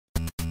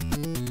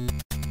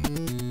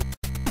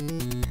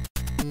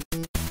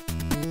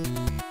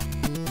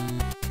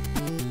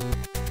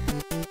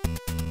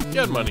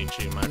Good morning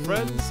to you, my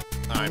friends.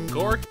 I'm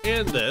Cork,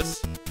 and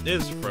this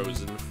is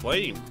Frozen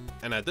Flame.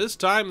 And at this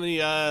time,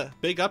 the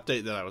big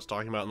update that I was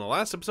talking about in the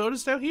last episode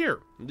is now here.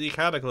 The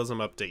Cataclysm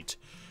update,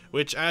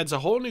 which adds a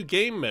whole new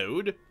game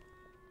mode.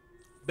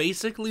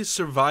 Basically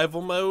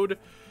survival mode.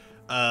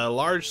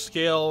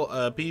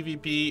 Large-scale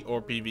PvP or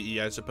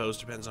PvE, I suppose,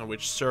 depends on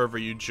which server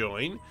you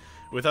join.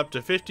 With up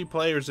to 50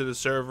 players in the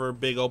server,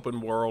 big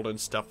open world, and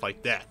stuff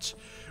like that.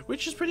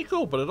 Which is pretty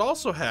cool, but it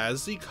also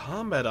has the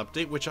combat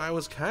update, which I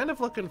was kind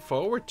of looking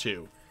forward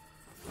to.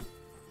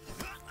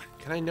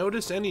 Can I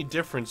notice any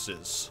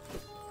differences?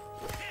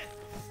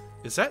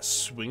 Is that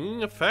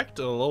swinging effect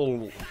a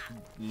little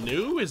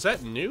new? Is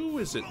that new?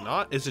 Is it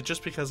not? Is it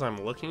just because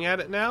I'm looking at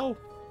it now?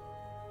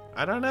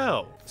 I don't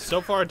know. So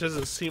far, it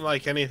doesn't seem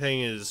like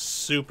anything is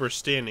super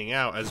standing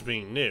out as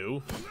being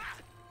new.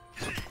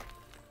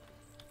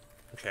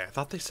 Okay, I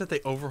thought they said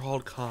they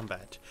overhauled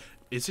combat.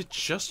 Is it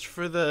just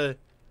for the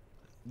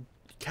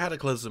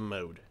Cataclysm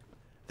mode?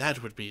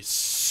 That would be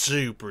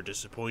super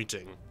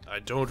disappointing. I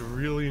don't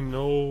really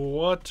know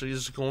what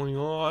is going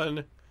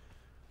on,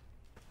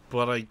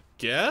 but I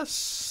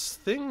guess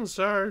things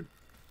are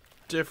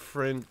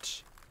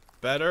different,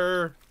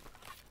 better,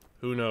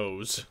 who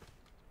knows.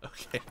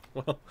 Okay,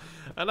 well,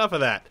 enough of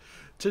that.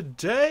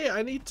 Today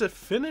I need to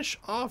finish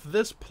off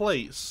this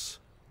place.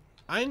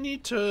 I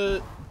need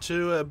to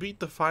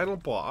beat the final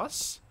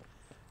boss,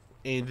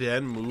 and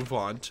then move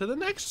on to the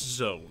next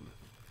zone.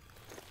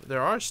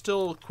 There are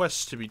still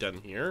quests to be done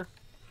here,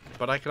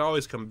 but I can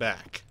always come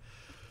back.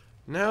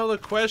 Now the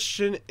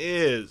question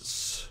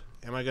is,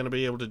 am I going to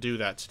be able to do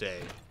that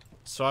today?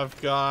 So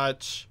I've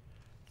got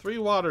 3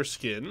 water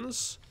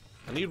skins.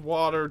 I need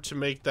water to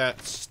make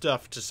that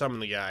stuff to summon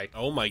the guy.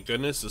 Oh my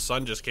goodness, the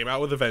sun just came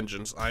out with a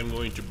vengeance. I'm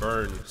going to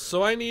burn.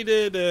 So I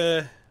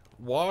needed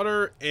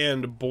water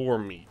and boar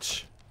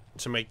meat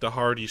to make the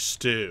hearty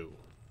stew.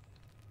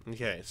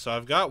 Okay, so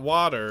I've got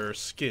water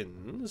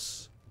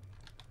skins.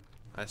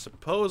 I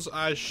suppose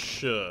I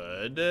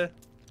should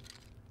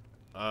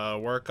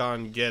work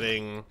on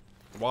getting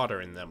water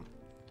in them.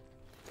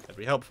 That'd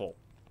be helpful.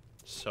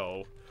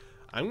 So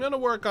I'm gonna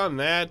work on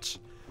that,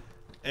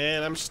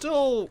 and I'm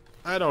still,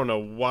 I don't know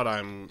what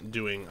I'm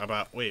doing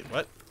about, wait,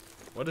 what?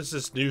 What is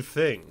this new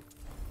thing?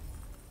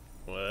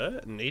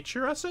 What?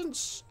 Nature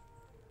essence?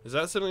 Is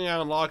that something I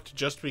unlocked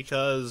just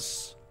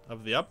because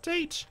of the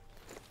update?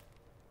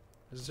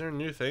 Is there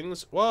new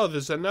things? Whoa,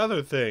 there's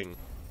another thing.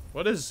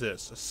 What is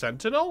this? A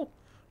sentinel?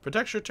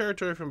 Protects your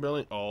territory from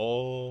building.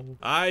 Oh,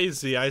 I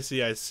see, I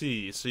see, I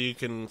see. So you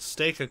can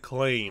stake a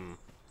claim.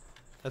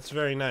 That's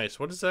very nice.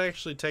 What does that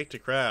actually take to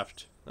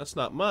craft? That's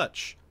not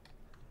much.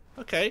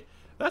 Okay,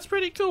 that's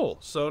pretty cool.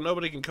 So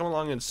nobody can come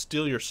along and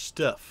steal your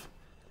stuff.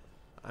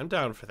 I'm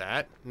down for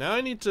that. Now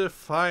I need to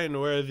find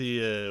where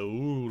the,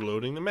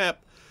 loading the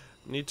map.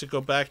 Need to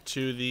go back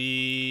to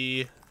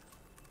the...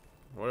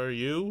 What are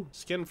you?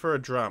 Skin for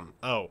a drum.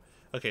 Oh,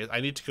 okay,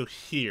 I need to go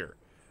here.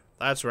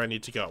 That's where I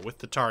need to go, with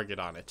the target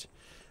on it.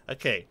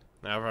 Okay,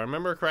 now if I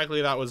remember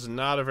correctly, that was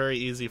not a very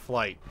easy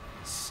flight.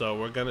 So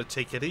we're gonna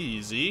take it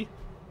easy.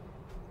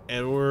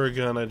 And we're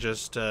gonna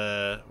just,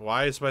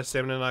 why is my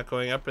stamina not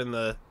going up in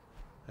the...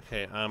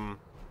 Okay,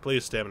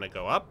 please stamina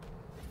go up.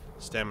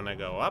 Stamina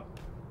go up.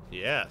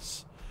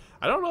 Yes.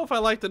 I don't know if I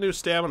like the new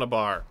stamina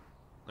bar.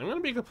 I'm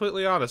gonna be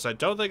completely honest, I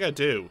don't think I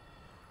do.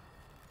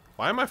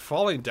 Why am I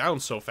falling down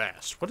so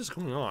fast? What is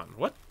going on?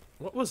 What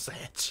was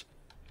that?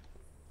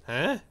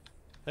 Huh?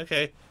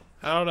 Okay,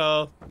 I don't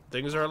know.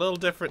 Things are a little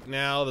different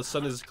now. The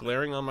sun is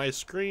glaring on my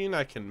screen.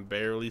 I can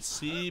barely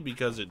see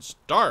because it's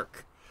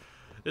dark.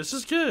 This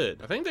is good.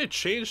 I think they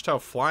changed how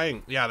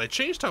flying... Yeah, they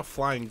changed how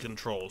flying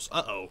controls.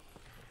 Uh-oh.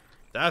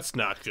 That's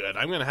not good.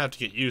 I'm gonna have to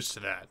get used to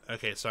that.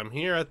 Okay, so I'm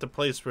here at the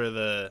place where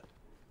the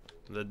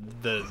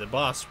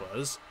boss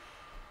was.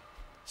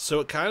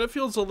 So it kind of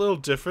feels a little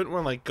different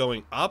when, like,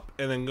 going up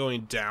and then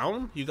going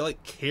down. You,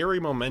 like, carry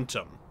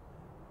momentum.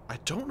 I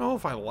don't know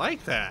if I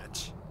like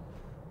that.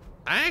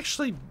 I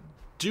actually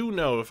do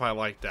know if I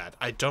like that.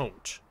 I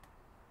don't.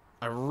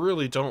 I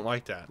really don't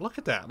like that. Look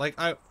at that. Like,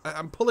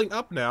 I'm pulling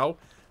up now,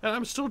 and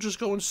I'm still just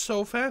going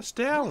so fast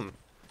down.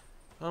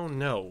 Oh,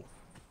 no.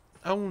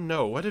 Oh,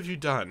 no. What have you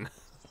done?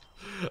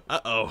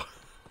 Uh-oh.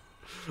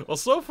 Well,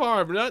 so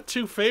far, I'm not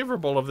too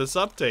favorable of this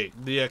update.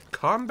 The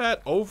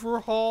combat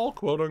overhaul,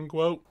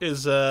 quote-unquote,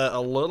 is a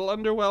little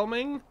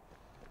underwhelming.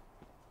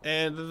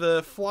 And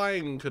the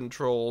flying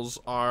controls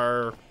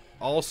are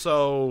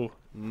also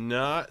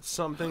not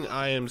something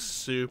I am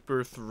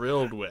super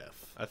thrilled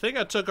with. I think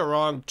I took a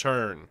wrong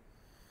turn.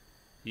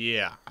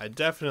 Yeah, I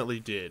definitely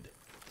did.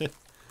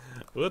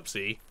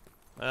 Whoopsie.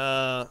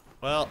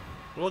 Well,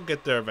 we'll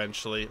get there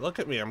eventually. Look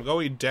at me, I'm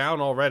going down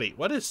already.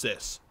 What is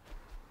this?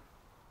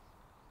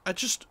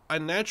 I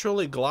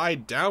naturally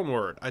glide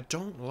downward. I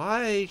don't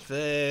like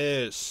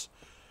this.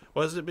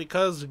 Was it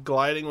because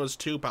gliding was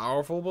too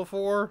powerful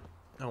before?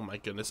 Oh my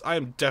goodness, I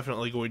am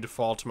definitely going to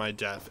fall to my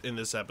death in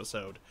this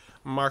episode.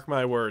 Mark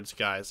my words,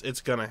 guys. It's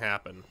gonna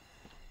happen.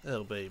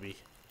 Oh, baby.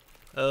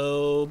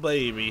 Oh,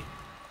 baby.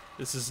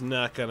 This is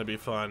not gonna be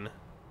fun.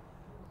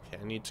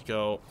 Okay, I need to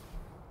go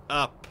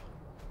up.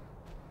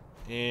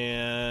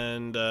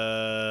 And,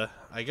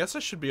 I guess I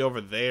should be over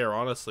there,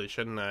 honestly,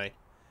 shouldn't I?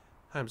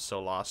 I'm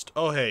so lost.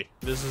 Oh, hey,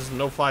 this is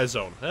no-fly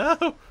zone.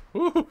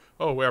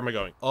 Oh, where am I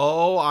going?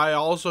 Oh, I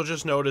also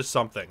just noticed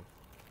something.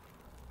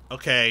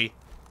 Okay,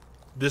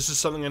 this is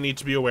something I need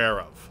to be aware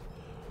of.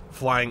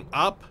 Flying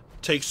up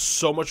takes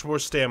so much more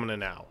stamina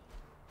now.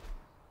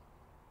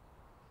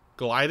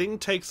 Gliding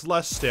takes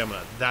less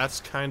stamina.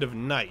 That's kind of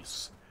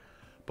nice.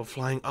 But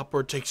flying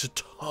upward takes a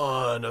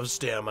ton of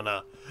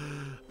stamina.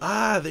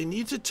 Ah, they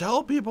need to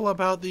tell people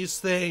about these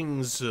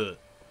things.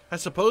 I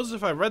suppose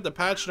if I read the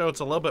patch notes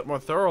a little bit more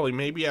thoroughly,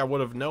 maybe I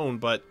would have known,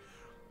 but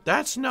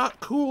that's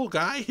not cool,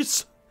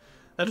 guys.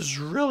 That is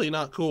really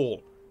not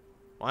cool.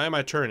 Why am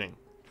I turning?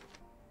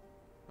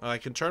 I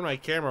can turn my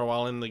camera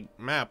while in the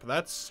map.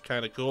 That's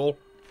kind of cool.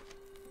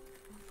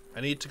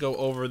 I need to go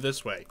over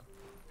this way.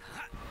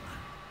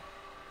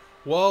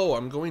 Whoa,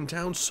 I'm going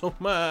down so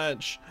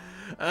much.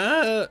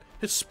 Ah,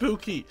 it's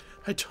spooky.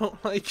 I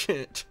don't like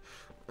it.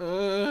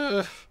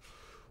 I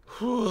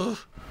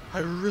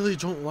really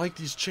don't like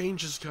these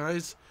changes,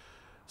 guys.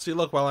 See,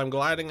 look, while I'm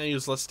gliding, I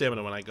use less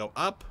stamina. When I go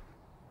up,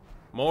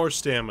 more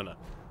stamina.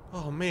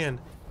 Oh,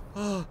 man.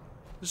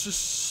 This is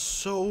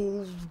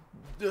so...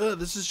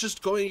 this is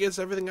just going against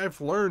everything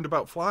I've learned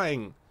about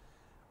flying.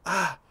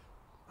 I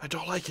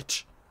don't like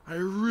it. I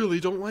really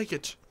don't like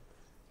it.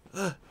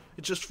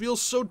 It just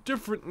feels so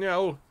different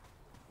now.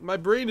 My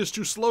brain is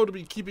too slow to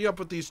be keeping up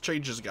with these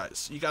changes,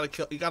 guys. You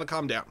gotta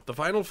calm down. The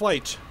final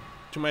flight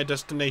to my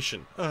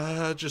destination.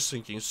 Just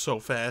sinking so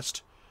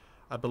fast.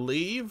 I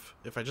believe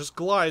if I just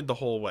glide the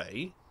whole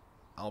way,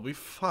 I'll be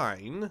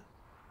fine.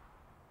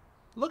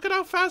 Look at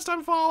how fast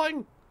I'm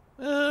falling.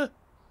 I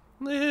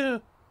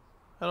don't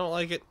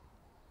like it.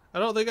 I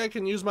don't think I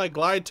can use my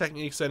glide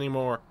techniques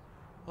anymore.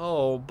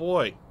 Oh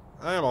boy,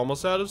 I am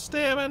almost out of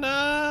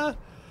stamina.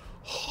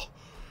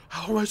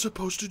 How am I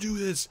supposed to do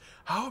this?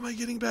 How am I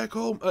getting back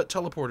home?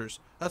 Teleporters.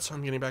 That's how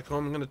I'm getting back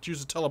home. I'm gonna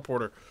choose a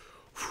teleporter.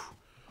 Whew.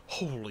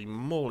 Holy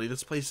moly,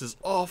 this place is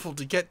awful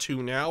to get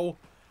to now.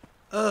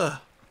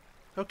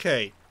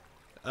 Okay.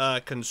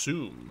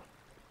 Consume.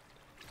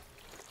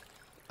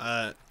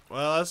 Well,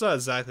 that's not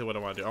exactly what I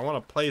want to do. I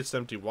want to place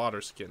empty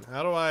water skin.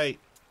 How do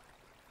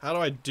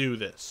I do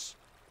this?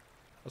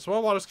 A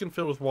small water skin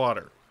filled with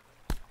water.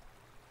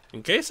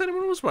 In case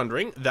anyone was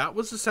wondering, that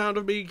was the sound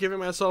of me giving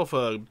myself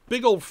a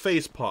big old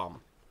face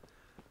palm.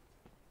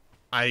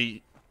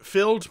 I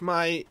filled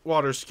my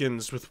water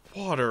skins with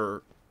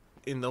water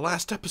in the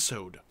last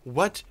episode.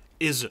 What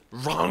is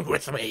wrong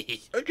with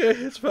me? Okay,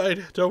 it's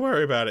fine. Don't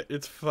worry about it.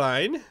 It's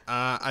fine.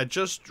 I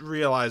just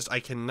realized I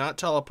cannot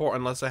teleport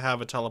unless I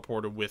have a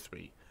teleporter with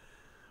me.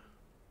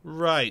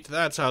 Right,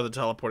 that's how the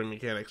teleporting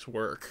mechanics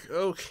work.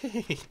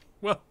 Okay,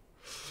 well,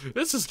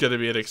 this is going to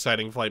be an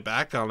exciting flight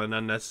back on an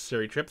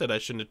unnecessary trip that I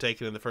shouldn't have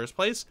taken in the first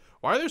place.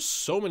 Why are there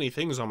so many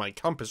things on my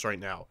compass right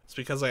now? It's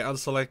because I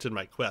unselected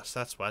my quest,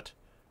 that's what.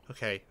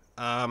 Okay,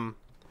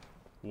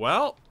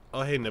 well,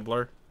 oh hey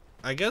Nibbler.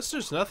 I guess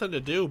there's nothing to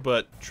do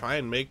but try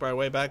and make my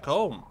way back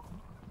home.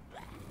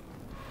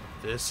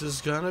 This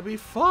is gonna be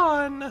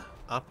fun.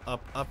 Up,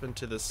 up, up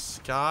into the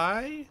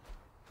sky.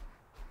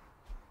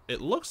 It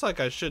looks like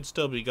I should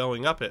still be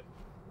going up it,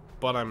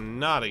 but I'm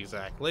not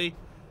exactly.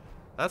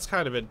 That's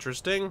kind of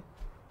interesting.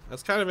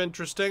 That's kind of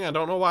interesting. I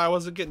don't know why I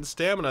wasn't getting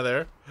stamina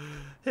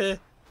there.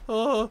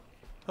 Oh,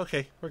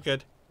 okay, we're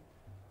good.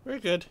 We're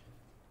good.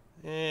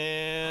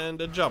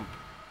 And a jump.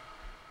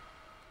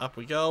 Up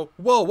we go.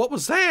 Whoa, what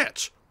was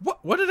that?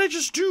 What did I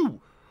just do?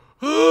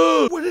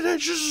 What did I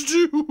just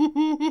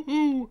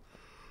do?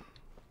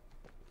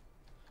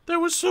 That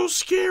was so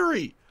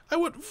scary. I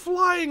went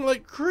flying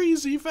like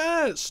crazy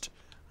fast.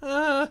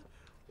 What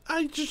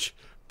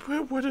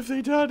have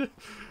they done?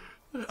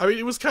 I mean,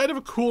 it was kind of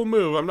a cool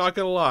move, I'm not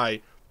gonna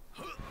lie.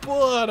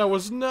 But I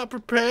was not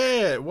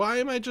prepared. Why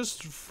am I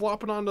just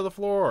flopping onto the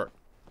floor?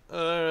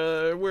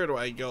 Where do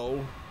I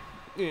go?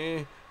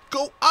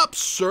 Go up,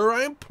 sir!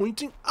 I am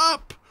pointing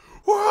up!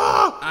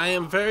 Whoa! I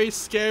am very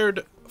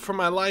scared for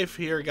my life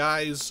here,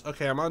 guys.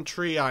 Okay, I'm on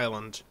Tree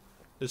Island.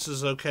 This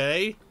is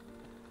okay?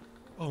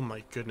 Oh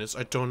my goodness,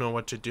 I don't know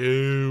what to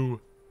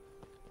do.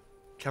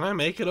 Can I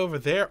make it over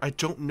there? I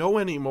don't know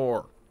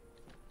anymore.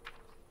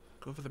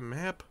 Go over the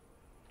map.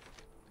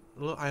 A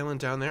little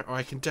island down there. Oh,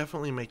 I can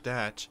definitely make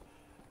that.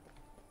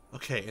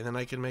 Okay, and then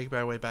I can make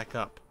my way back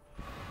up.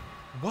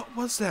 What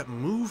was that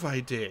move I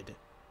did?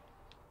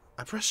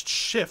 I pressed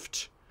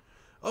shift.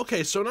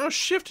 Okay, so now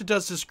shift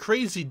does this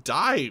crazy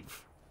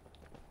dive.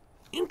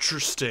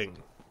 Interesting.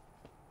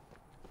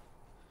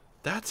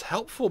 That's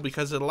helpful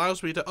because it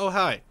allows me to... Oh,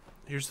 hi.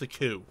 Here's the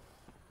coup.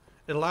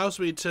 It allows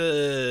me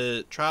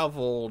to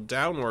travel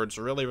downwards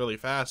really, really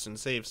fast and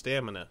save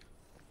stamina.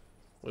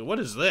 Wait, what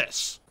is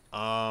this?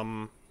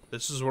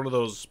 This is one of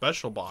those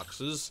special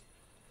boxes.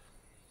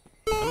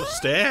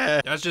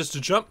 Understand? That's just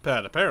a jump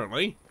pad,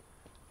 apparently.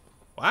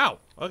 Wow.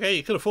 Okay,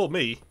 you could have fooled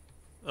me.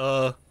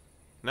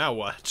 Now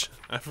what?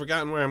 I've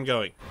forgotten where I'm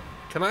going.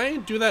 Can I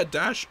do that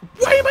dash?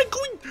 Why am I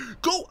going?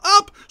 Go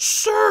up,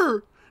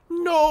 sir!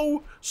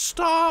 No,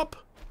 stop.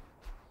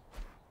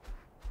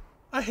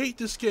 I hate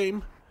this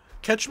game.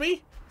 Catch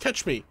me?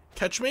 Catch me.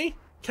 Catch me?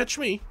 Catch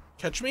me.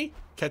 Catch me.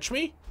 Catch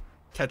me.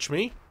 Catch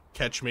me.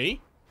 Catch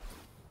me.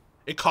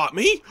 It caught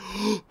me?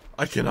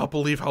 I cannot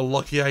believe how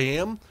lucky I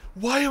am.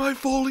 Why am I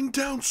falling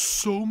down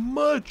so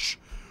much?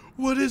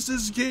 What is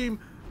this game?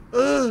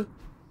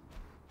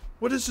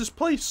 What is this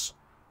place?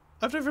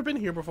 I've never been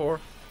here before.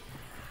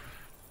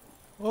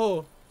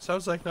 Oh,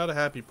 sounds like not a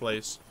happy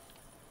place.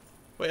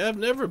 Wait, I've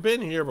never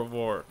been here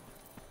before.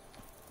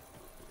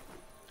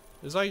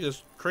 Is like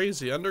this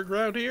crazy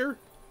underground here?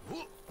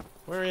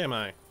 Where am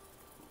I?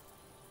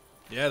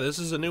 Yeah, this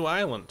is a new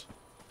island.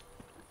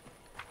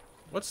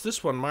 What's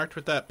this one marked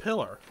with that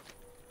pillar?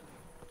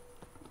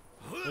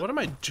 What am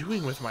I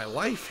doing with my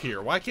life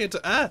here? Why can't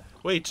I?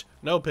 Wait,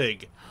 no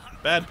pig.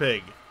 Bad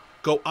pig.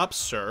 Go up,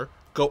 sir.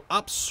 Go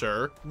up,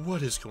 sir.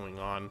 What is going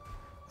on?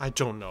 I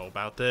don't know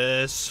about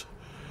this.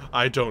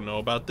 I don't know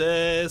about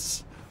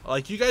this.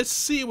 Like, you guys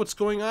see what's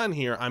going on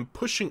here. I'm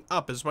pushing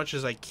up as much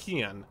as I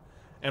can.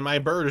 And my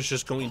bird is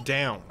just going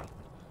down.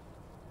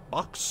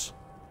 Box?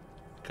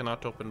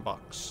 Cannot open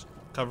box.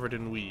 Covered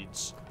in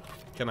weeds.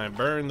 Can I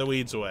burn the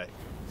weeds away?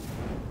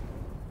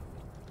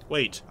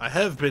 Wait, I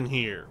have been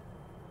here.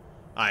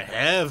 I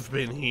have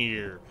been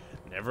here.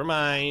 Never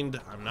mind.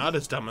 I'm not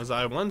as dumb as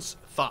I once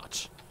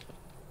thought.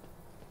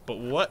 But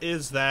what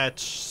is that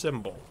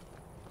symbol?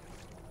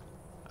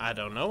 I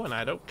don't know and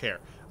I don't care.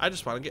 I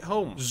just want to get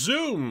home.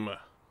 Zoom!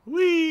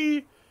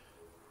 Whee!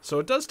 So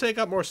it does take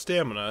up more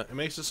stamina. It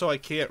makes it so I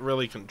can't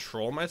really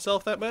control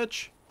myself that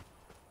much.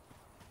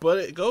 But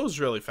it goes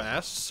really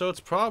fast, so it's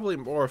probably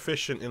more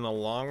efficient in the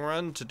long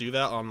run to do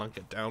that on like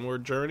a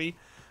downward journey.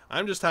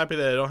 I'm just happy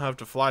that I don't have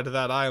to fly to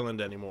that island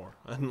anymore.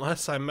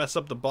 Unless I mess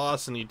up the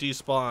boss and he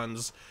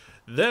despawns,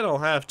 then I'll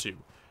have to.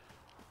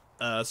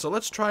 So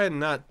let's try and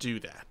not do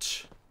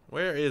that.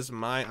 Where is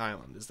my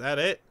island? Is that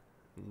it?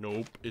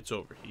 Nope, it's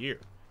over here.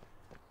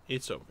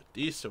 It's over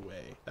this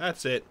way.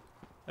 That's it.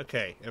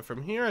 Okay, and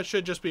from here I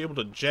should just be able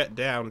to jet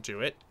down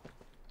to it.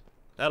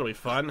 That'll be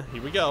fun.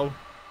 Here we go.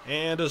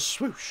 And a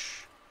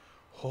swoosh.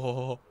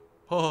 Oh,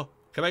 oh.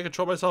 Can I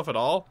control myself at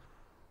all?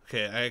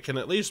 Okay, I can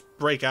at least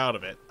break out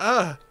of it.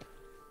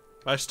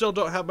 I still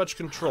don't have much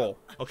control.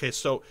 Okay,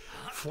 so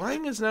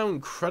flying is now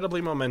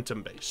incredibly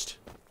momentum based.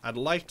 I'd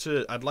like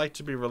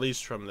to be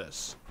released from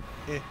this.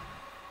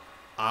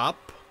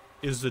 Up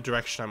is the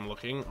direction I'm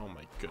looking. Oh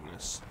my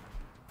goodness.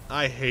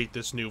 I hate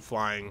this new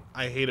flying.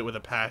 I hate it with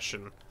a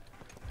passion.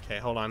 Okay,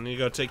 hold on. I need to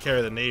go take care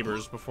of the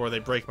neighbors before they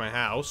break my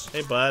house.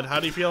 Hey bud, how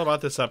do you feel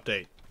about this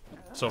update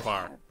so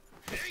far?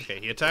 Okay,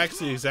 he attacks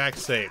the exact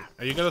same.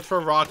 Are you gonna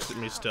throw rocks at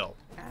me still?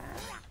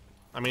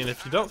 I mean,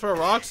 if you don't throw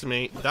rocks at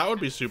me, that would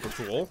be super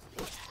cool.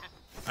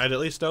 I'd at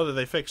least know that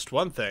they fixed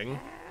one thing.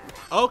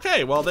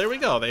 Okay, well, there we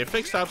go. They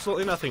fixed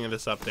absolutely nothing in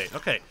this update.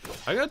 Okay,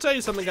 I'm gonna tell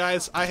you something,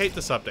 guys. I hate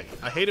this update.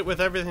 I hate it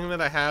with everything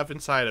that I have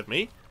inside of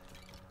me.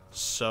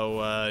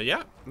 So,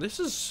 yeah, this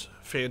is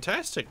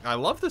fantastic. I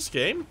love this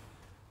game.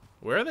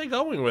 Where are they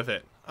going with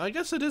it? I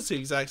guess it is the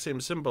exact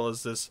same symbol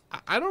as this.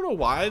 I don't know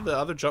why the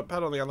other jump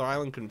pad on the other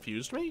island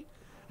confused me.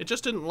 It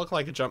just didn't look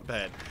like a jump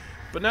pad.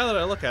 But now that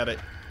I look at it,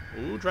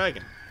 ooh,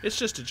 dragon. It's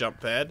just a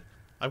jump pad.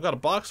 I've got a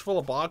box full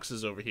of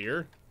boxes over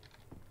here.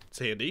 It's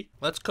handy.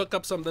 Let's cook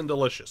up something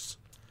delicious.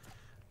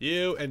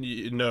 You and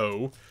you.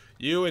 No.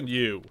 You and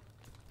you.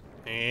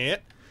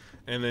 And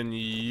then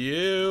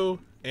you.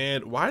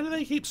 And why do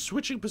they keep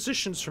switching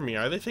positions for me?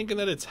 Are they thinking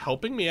that it's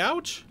helping me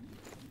out?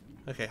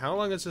 Okay, how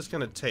long is this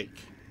gonna take?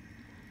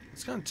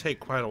 It's gonna take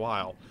quite a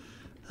while.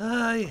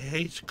 I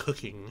hate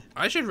cooking.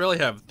 I should really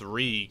have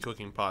 3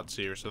 cooking pots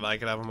here so that I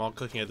can have them all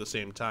cooking at the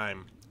same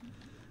time.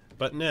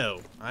 But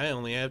no, I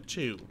only have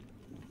 2.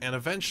 And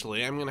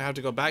eventually, I'm gonna have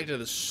to go back to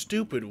the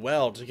stupid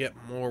well to get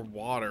more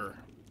water.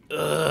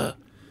 Ugh.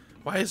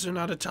 Why is there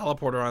not a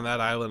teleporter on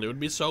that island? It would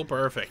be so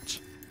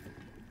perfect.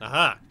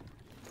 Aha.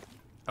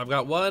 I've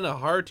got a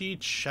hearty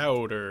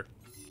chowder.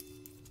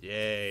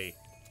 Yay.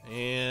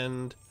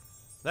 And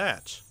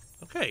that.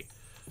 Okay.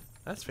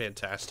 That's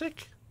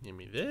fantastic. Give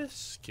me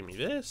this. Give me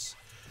this.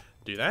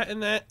 Do that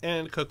and that,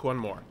 and cook one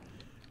more.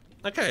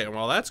 Okay,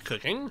 while that's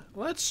cooking,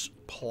 let's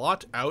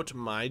plot out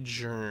my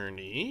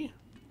journey.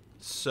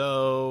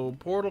 So,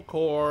 Portal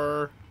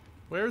Core,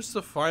 where's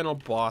the final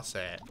boss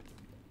at?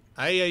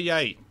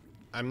 Ay.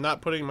 I'm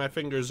not putting my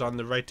fingers on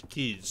the right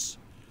keys.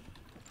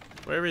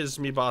 Where is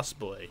me boss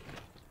boy?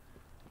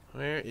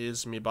 Where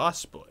is me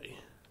boss boy?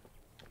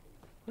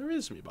 Where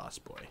is me boss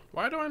boy?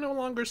 Why do I no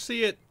longer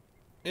see it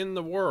in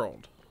the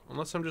world?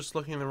 Unless I'm just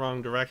looking in the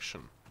wrong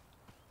direction.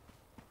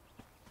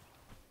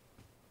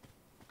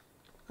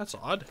 That's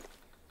odd.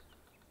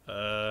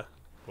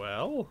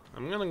 Well,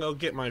 I'm gonna go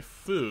get my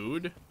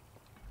food.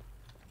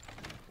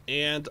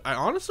 And I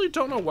honestly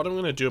don't know what I'm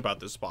gonna do about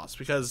this boss,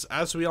 because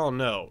as we all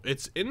know,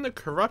 it's in the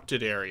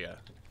corrupted area.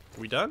 Are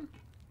we done?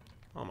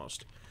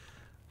 Almost.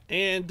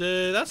 And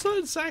that's not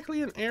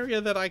exactly an area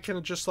that I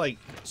can just like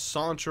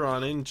saunter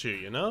on into,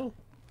 you know?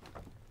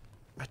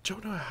 I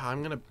don't know how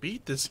I'm gonna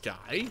beat this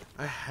guy.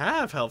 I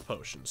have health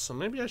potions, so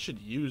maybe I should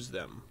use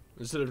them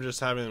instead of just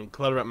having them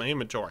clutter up my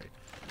inventory.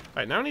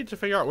 Alright, now I need to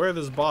figure out where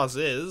this boss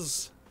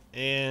is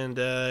and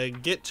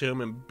get to him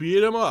and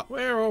beat him up.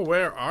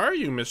 Where are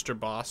you, Mr.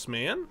 Boss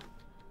Man?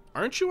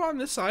 Aren't you on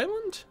this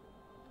island?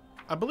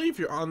 I believe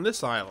you're on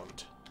this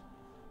island.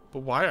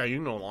 But why are you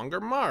no longer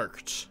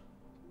marked?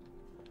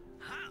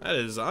 That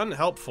is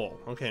unhelpful.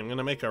 Okay, I'm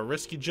gonna make a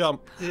risky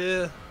jump.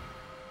 Yeah.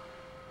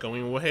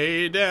 Going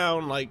way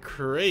down like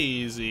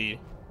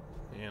crazy.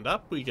 And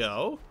up we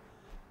go.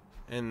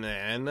 And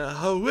then,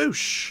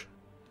 whoosh.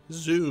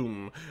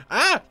 Zoom.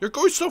 Ah! You're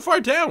going so far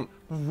down!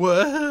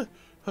 What?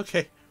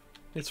 Okay.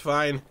 It's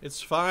fine.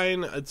 It's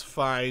fine. It's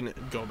fine.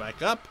 Go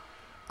back up.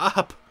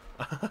 Up.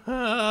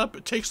 Up.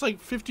 It takes like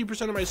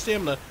 50% of my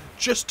stamina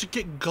just to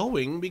get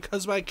going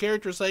because my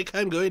character's like,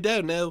 I'm going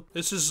down now.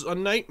 This is a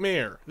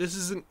nightmare. This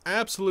is an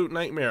absolute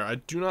nightmare. I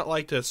do not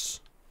like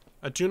this.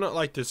 I do not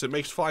like this. It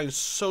makes flying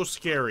so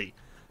scary.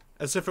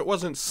 As if it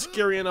wasn't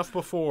scary enough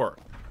before.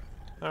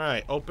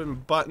 Alright,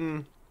 open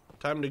button.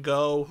 Time to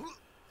go.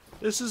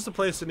 This is the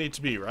place it needs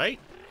to be, right?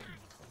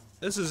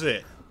 This is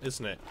it,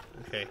 isn't it?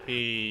 Okay,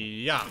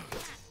 yeah.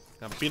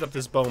 Now beat up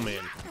this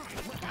bowman.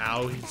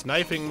 Ow, he's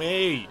knifing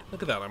me.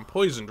 Look at that, I'm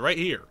poisoned right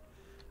here.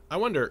 I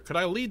wonder, could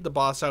I lead the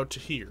boss out to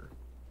here?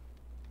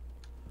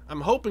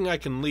 I'm hoping I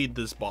can lead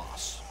this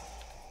boss.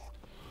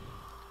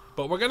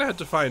 But we're gonna have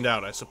to find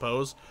out, I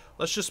suppose.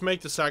 Let's just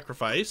make the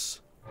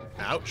sacrifice.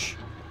 Ouch.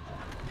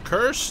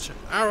 Cursed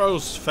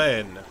Arrow's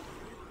Fen.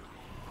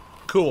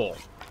 Cool.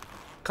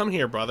 Come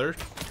here, brother.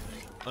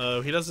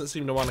 He doesn't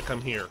seem to want to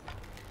come here.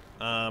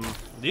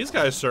 These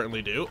guys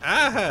certainly do.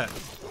 Ah!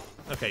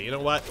 Okay, you know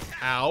what?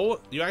 Ow.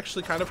 You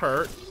actually kind of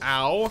hurt.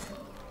 Ow.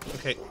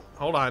 Okay,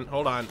 hold on,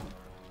 hold on.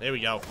 There we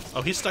go.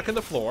 Oh, he's stuck in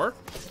the floor.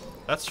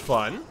 That's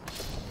fun.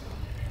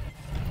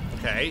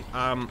 Okay,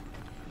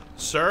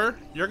 sir,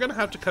 you're gonna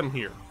have to come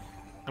here.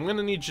 I'm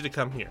gonna need you to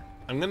come here.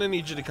 I'm gonna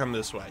need you to come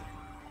this way.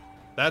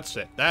 That's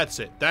it, that's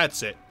it,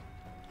 that's it.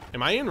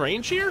 Am I in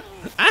range here?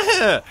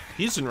 Ah!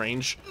 He's in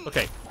range.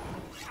 Okay.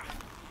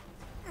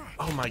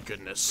 Oh my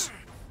goodness.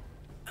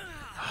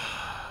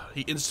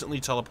 He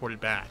instantly teleported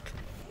back.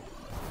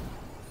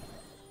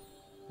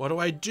 What do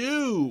I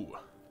do?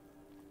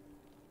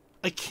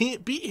 I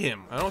can't beat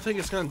him. I don't think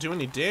it's gonna do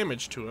any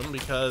damage to him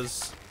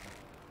because,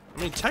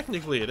 I mean,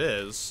 technically it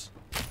is.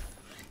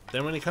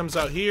 Then when he comes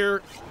out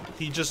here,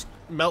 he just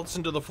melts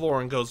into the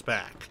floor and goes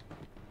back.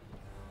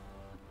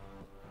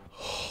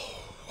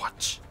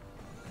 What?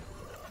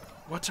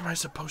 What am I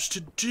supposed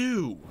to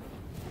do?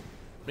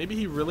 Maybe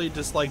he really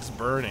dislikes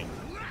burning.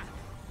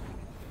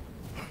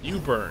 You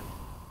burn.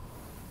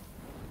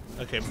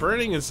 Okay,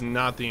 burning is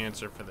not the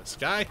answer for this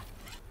guy.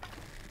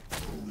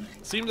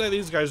 Seems like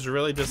these guys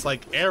really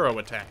dislike arrow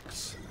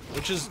attacks,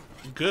 which is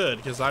good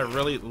because I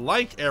really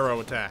like arrow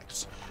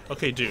attacks.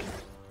 Okay, dude,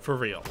 for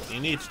real, you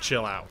need to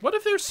chill out. What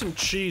if there's some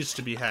cheese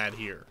to be had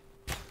here?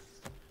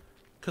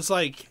 Because,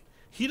 like,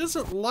 he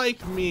doesn't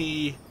like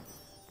me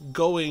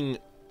going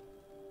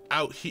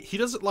out. He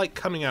doesn't like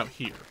coming out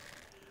here.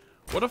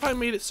 What if I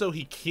made it so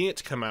he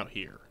can't come out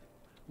here?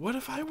 What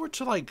if I were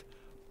to, like,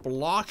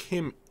 block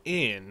him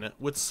in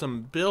with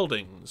some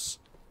buildings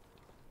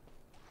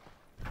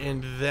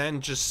and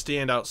then just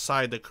stand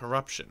outside the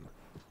corruption?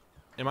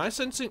 Am I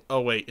sensing?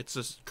 Oh wait, it's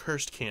a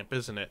cursed camp,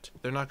 isn't it?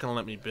 They're not gonna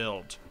let me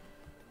build.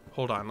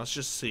 Hold on, let's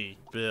just see.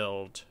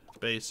 Build.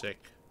 Basic.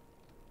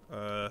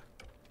 Not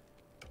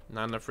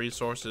enough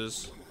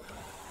resources.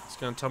 It's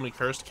gonna tell me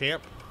cursed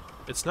camp?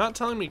 It's not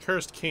telling me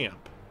cursed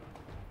camp.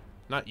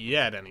 Not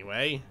yet,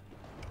 anyway.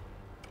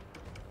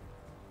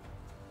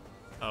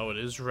 Oh, it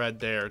is red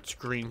there. It's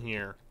green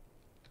here.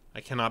 I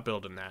cannot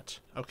build in that.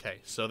 Okay,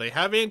 so they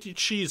have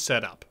anti-cheese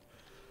set up.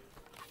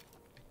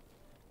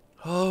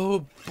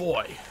 Oh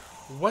boy.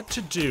 What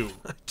to do?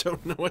 I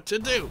don't know what to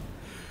do.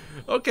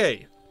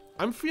 Okay,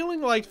 I'm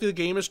feeling like the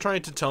game is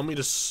trying to tell me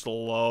to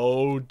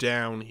slow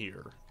down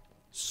here.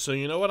 So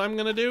you know what I'm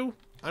gonna do?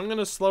 I'm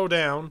gonna slow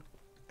down,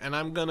 and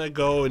I'm gonna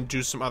go and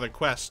do some other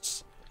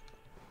quests.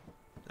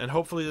 And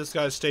hopefully this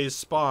guy stays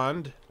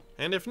spawned.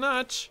 And if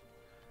not,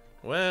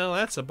 well,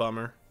 that's a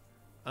bummer.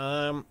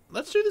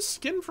 Let's do the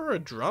skin for a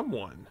drum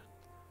one.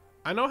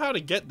 I know how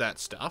to get that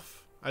stuff.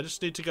 I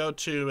just need to go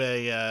to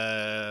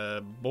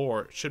a,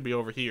 boar. It should be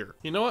over here.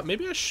 You know what?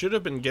 Maybe I should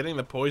have been getting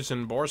the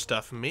poison boar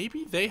stuff.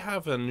 Maybe they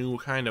have a new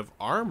kind of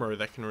armor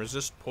that can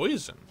resist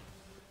poison.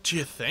 Do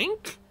you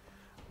think?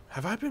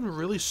 Have I been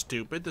really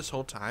stupid this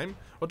whole time?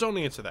 Well, don't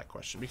answer that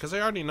question, because I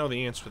already know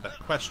the answer to that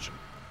question.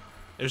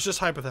 It was just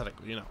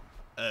hypothetical, you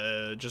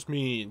know. Just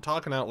me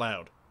talking out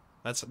loud.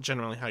 That's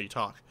generally how you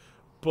talk.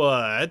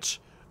 But,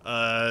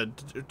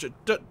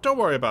 don't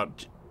worry about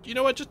it. You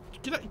know what? Just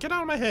get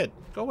out of my head.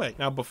 Go away.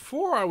 Now,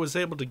 before I was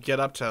able to get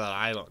up to that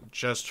island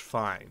just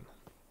fine.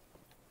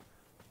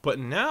 But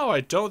now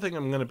I don't think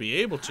I'm going to be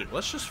able to.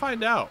 Let's just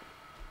find out.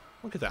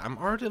 Look at that. I'm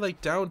already,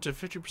 like, down to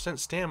 50%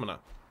 stamina.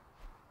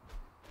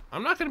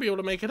 I'm not going to be able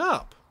to make it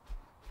up.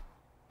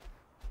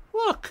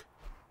 Look.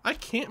 I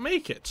can't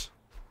make it.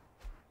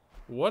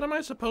 What am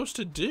I supposed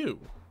to do?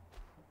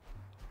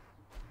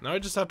 Now I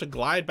just have to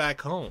glide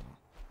back home.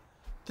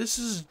 This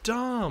is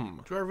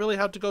dumb. Do I really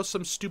have to go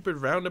some stupid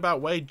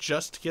roundabout way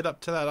just to get up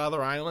to that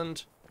other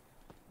island?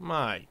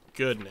 My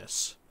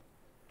goodness.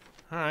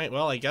 Alright,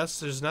 well, I guess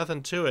there's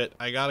nothing to it.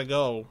 I gotta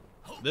go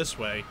this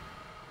way.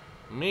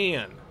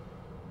 Man,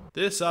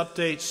 this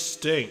update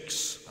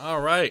stinks.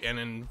 Alright, and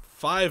in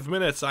 5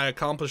 minutes I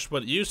accomplished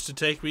what used to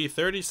take me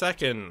 30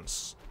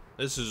 seconds.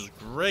 This is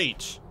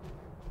great.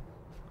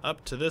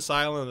 Up to this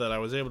island that I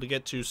was able to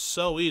get to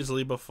so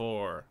easily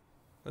before.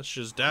 Let's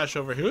just dash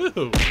over here.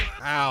 Ooh.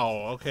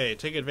 Ow. Okay,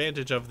 take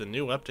advantage of the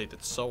new update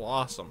that's so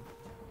awesome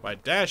by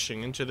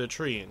dashing into the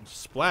tree and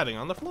splatting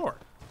on the floor.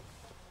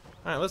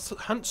 Alright, let's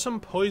hunt some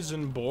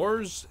poison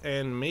boars,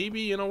 and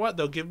maybe, you know what,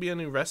 they'll give me a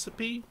new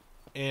recipe,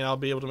 and I'll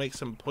be able to make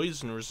some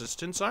poison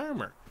resistance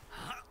armor.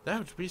 That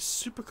would be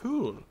super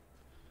cool.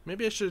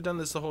 Maybe I should have done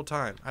this the whole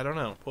time. I don't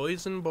know.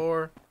 Poison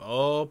boar.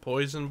 Oh,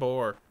 poison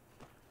boar.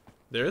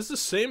 There is the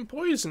same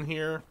poison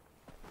here.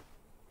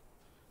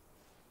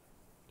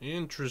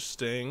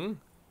 Interesting.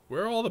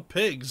 Where are all the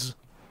pigs?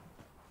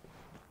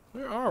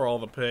 Where are all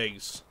the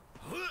pigs?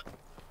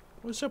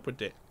 What's up with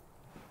that?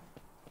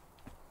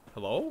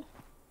 Hello?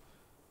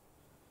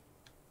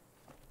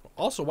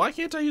 Also, why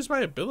can't I use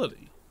my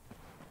ability?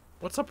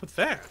 What's up with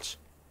that?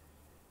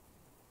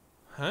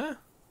 Huh?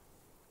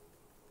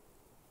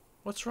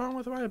 What's wrong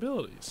with my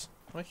abilities?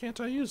 Why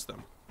can't I use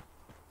them?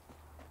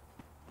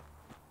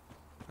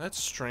 That's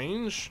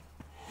strange.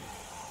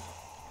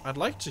 I'd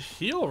like to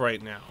heal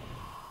right now.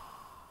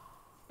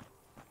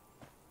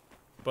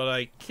 But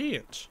I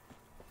can't.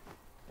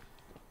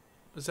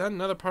 Is that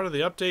another part of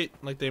the update?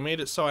 Like they made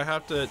it so I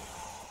have to...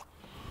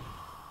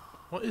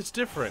 What is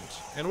different?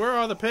 And where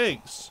are the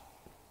pigs?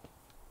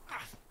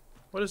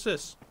 What is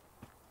this?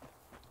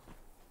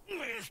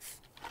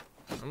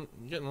 I'm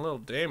getting a little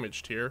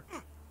damaged here.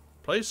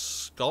 Place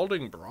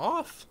scalding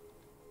broth?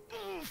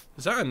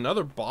 Is that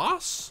another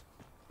boss?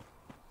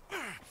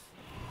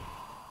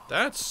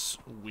 That's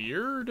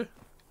weird.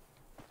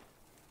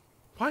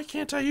 Why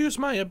can't I use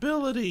my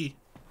ability?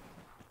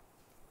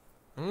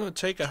 I'm gonna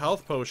take a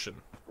health potion.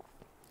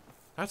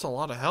 That's a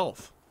lot of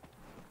health.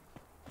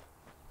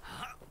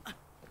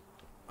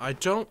 I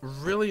don't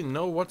really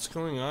know what's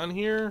going on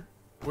here.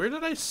 Where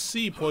did I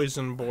see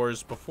poison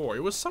boars before?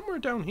 It was somewhere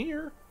down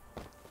here.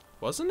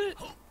 Wasn't it?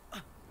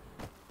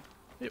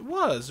 It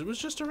was. It was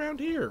just around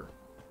here.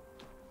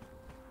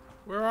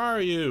 Where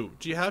are you?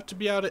 Do you have to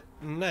be out at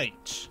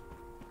night?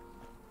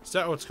 Is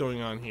that what's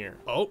going on here?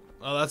 Oh,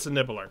 that's a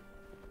nibbler.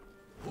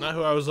 Not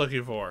who I was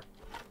looking for.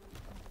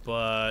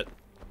 But...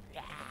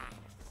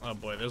 oh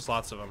boy, there's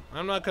lots of them.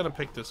 I'm not gonna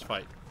pick this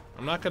fight.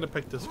 I'm not gonna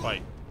pick this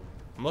fight.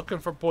 I'm looking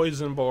for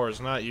poison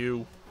boars, not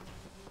you.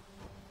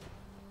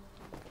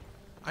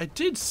 I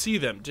did see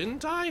them,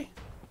 didn't I?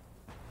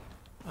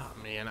 Oh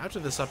man, after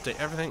this update,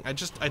 everything,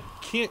 I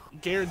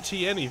can't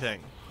guarantee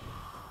anything.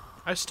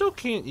 I still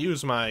can't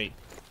use my...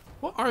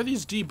 What are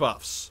these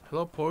debuffs?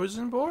 Hello,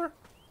 poison boar?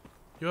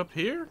 You up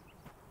here?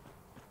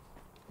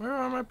 Where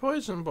are my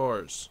poison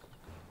boars?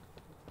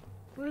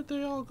 Where'd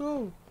they all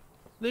go?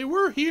 They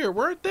were here,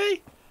 weren't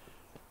they?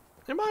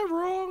 Am I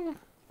wrong?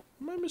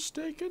 Am I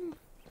mistaken?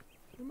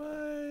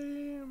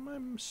 Am I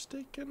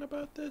mistaken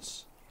about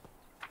this?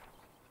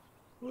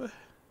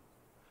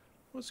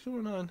 What's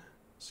going on?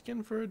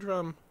 Skin for a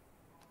drum.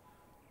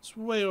 It's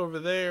way over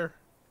there.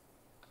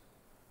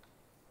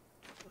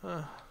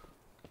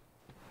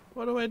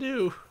 What do I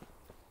do?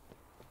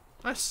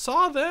 I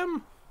saw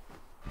them!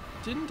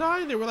 Didn't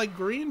I? They were like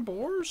green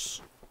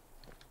boars?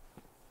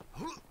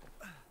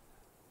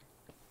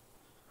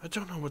 I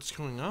don't know what's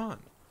going on.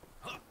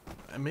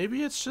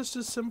 Maybe it's just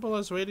as simple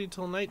as waiting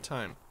till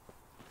nighttime.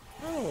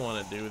 I don't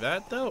want to do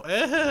that though.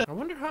 I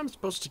wonder how I'm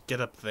supposed to get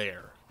up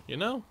there, you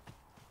know?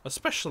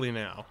 Especially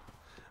now.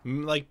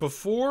 Like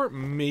before,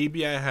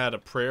 maybe I had a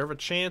prayer of a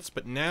chance,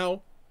 but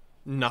now,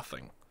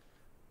 nothing.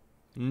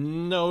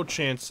 No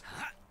chance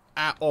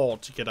at all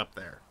to get up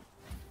there.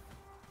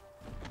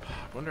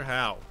 I wonder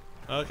how.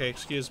 Okay,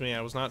 excuse me,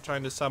 I was not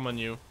trying to summon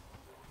you.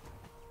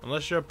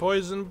 Unless you're a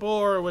poison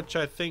boar, which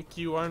I think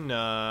you are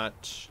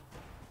not.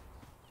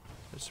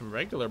 There's some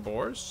regular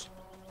boars.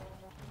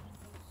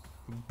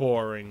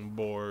 Boring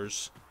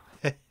boars.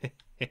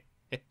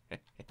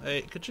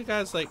 Hey, could you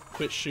guys, like,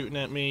 quit shooting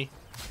at me?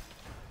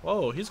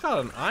 Whoa, he's got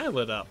an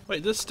eyelid up.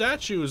 Wait, this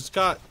statue's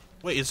got...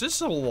 Wait, is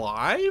this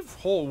alive?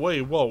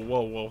 Wait,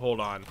 whoa, hold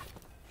on.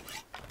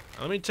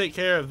 Let me take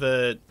care of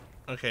the...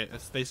 Okay,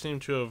 they seem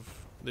to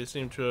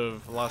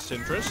have lost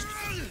interest.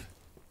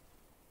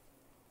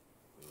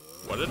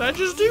 What did I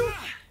just do?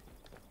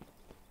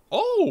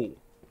 Oh!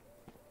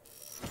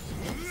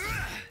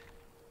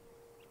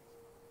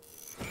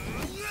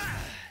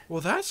 Well,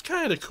 that's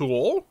kind of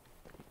cool.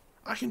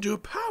 I can do a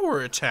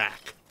power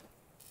attack.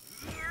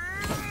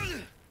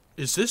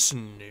 Is this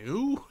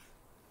new?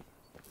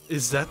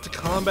 Is that the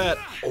combat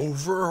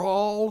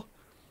overhaul?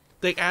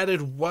 They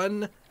added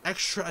one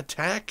extra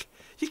attack?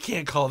 You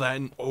can't call that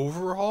an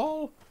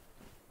overhaul.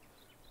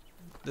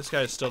 This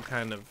guy's still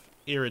kind of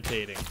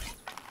irritating.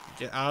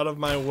 Get out of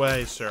my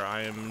way, sir.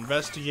 I am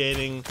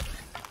investigating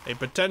a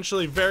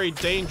potentially very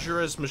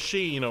dangerous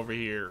machine over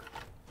here.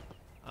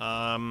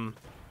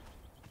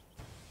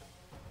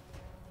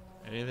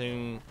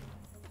 Anything?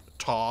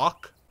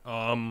 Talk?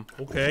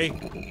 Okay.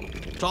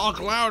 Talk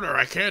louder,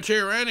 I can't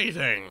hear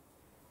anything.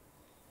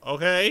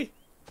 Okay.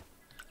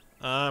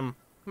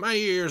 My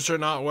ears are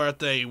not what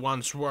they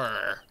once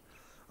were.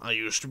 I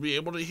used to be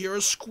able to hear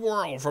a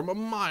squirrel from a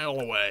mile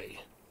away.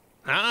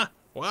 Huh?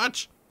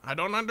 What? I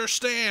don't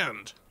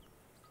understand.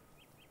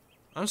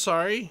 I'm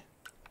sorry.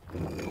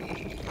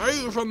 Are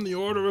you from the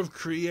Order of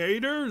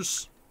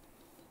Creators?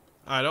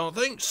 I don't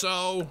think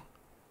so.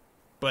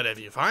 But if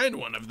you find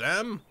one of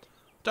them,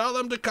 tell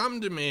them to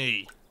come to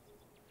me.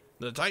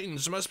 The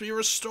Titans must be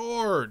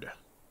restored.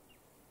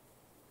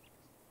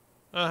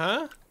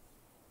 Uh-huh.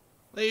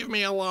 Leave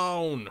me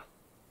alone.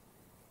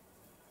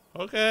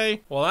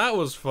 Okay. Well, that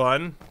was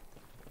fun.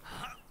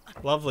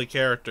 Lovely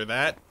character,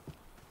 that.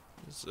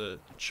 He's a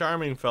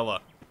charming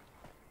fella.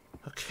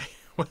 Okay,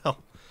 well.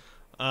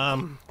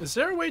 Is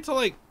there a way to,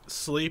 like,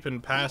 sleep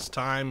and pass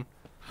time?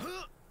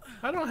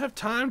 I don't have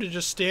time to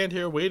just stand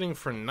here waiting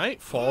for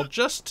nightfall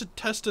just to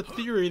test a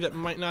theory that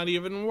might not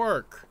even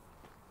work.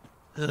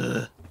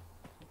 Ugh.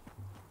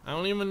 I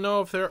don't even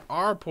know if there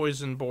are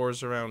poison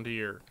boars around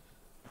here.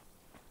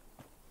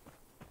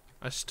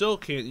 I still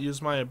can't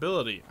use my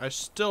ability. I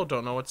still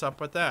don't know what's up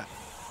with that.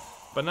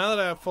 But now that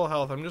I have full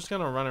health, I'm just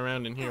gonna run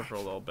around in here for a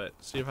little bit.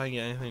 See if I can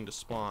get anything to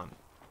spawn.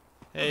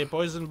 Hey,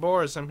 poison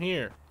boars, I'm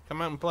here.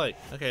 Come out and play.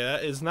 Okay,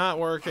 that is not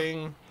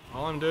working.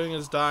 All I'm doing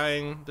is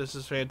dying. This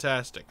is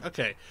fantastic.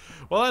 Okay,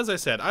 well, as I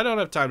said, I don't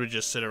have time to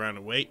just sit around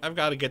and wait. I've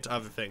got to get to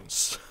other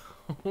things.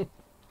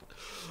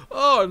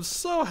 Oh, I'm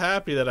so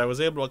happy that I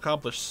was able to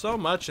accomplish so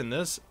much in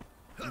this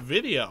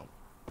video.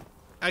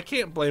 I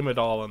can't blame it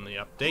all on the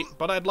update,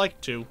 but I'd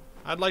like to.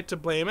 I'd like to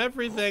blame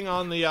everything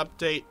on the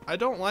update. I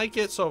don't like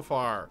it so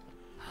far.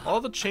 All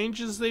the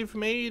changes they've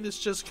made is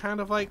just kind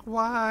of like,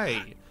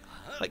 why?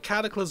 Like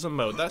Cataclysm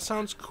mode, that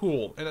sounds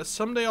cool, and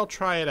someday I'll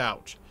try it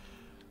out.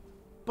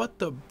 But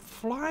the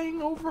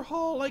flying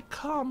overhaul, like,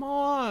 come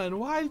on.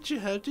 Why did you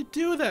have to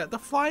do that? The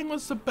flying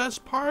was the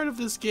best part of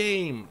this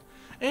game,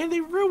 and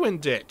they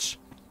ruined it.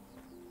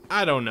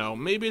 I don't know.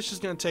 Maybe it's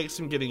just going to take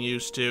some getting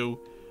used to,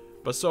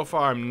 but so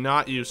far I'm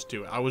not used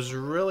to it. I was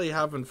really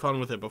having fun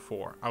with it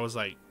before. I was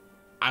like,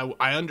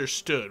 I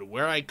understood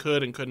where I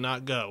could and could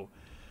not go.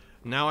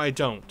 Now I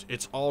don't.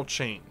 It's all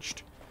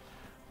changed.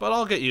 But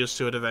I'll get used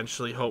to it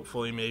eventually,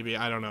 hopefully, maybe.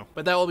 I don't know.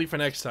 But that will be for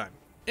next time.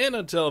 And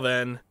until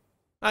then,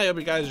 I hope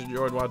you guys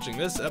enjoyed watching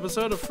this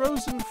episode of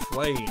Frozen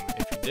Flame.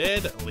 If you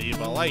did, leave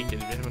a like.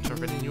 And if you haven't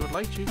already and you would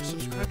like to,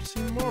 subscribe to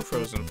see more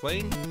Frozen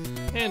Flame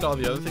and all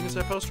the other things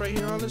I post right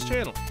here on this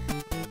channel.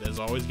 And as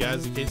always,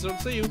 guys, in case I don't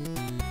see you,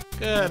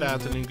 good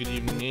afternoon, good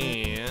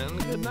evening, and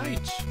good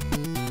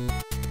night.